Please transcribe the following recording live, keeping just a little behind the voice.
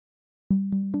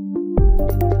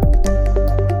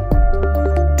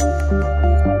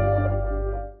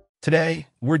Today,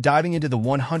 we're diving into the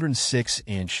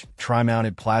 106-inch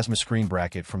tri-mounted plasma screen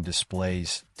bracket from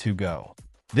Displays 2 Go.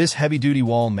 This heavy-duty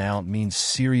wall mount means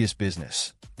serious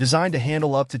business, designed to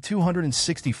handle up to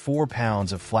 264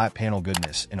 pounds of flat panel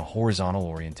goodness in a horizontal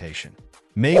orientation.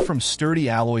 Made from sturdy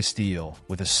alloy steel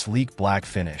with a sleek black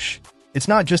finish, it's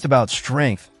not just about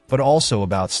strength, but also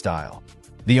about style.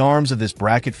 The arms of this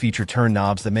bracket feature turn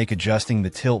knobs that make adjusting the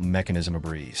tilt mechanism a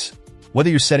breeze. Whether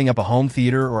you're setting up a home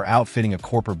theater or outfitting a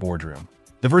corporate boardroom,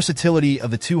 the versatility of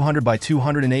the 200 by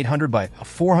 200 and 800 by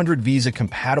 400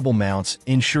 VESA-compatible mounts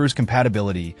ensures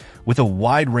compatibility with a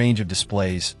wide range of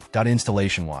displays.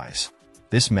 Installation-wise,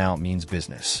 this mount means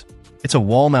business. It's a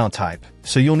wall mount type,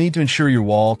 so you'll need to ensure your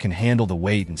wall can handle the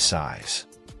weight and size.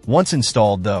 Once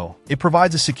installed, though, it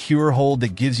provides a secure hold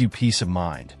that gives you peace of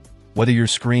mind. Whether your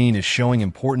screen is showing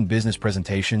important business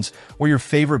presentations or your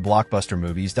favorite blockbuster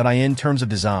movies. In terms of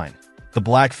design, the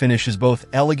black finish is both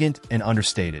elegant and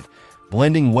understated,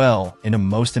 blending well into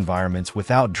most environments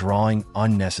without drawing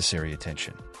unnecessary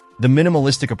attention. The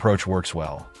minimalistic approach works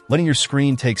well, letting your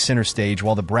screen take center stage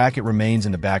while the bracket remains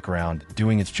in the background,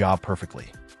 doing its job perfectly.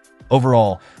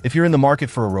 Overall, if you're in the market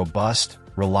for a robust,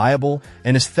 reliable,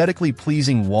 and aesthetically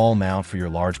pleasing wall mount for your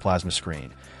large plasma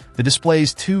screen, the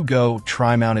Displays 2 Go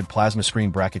tri-mounted plasma screen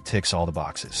bracket ticks all the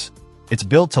boxes. It's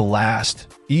built to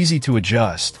last, easy to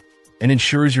adjust, and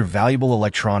ensures your valuable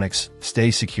electronics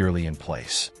stay securely in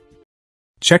place.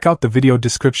 Check out the video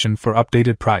description for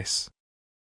updated price.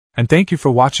 And thank you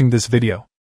for watching this video.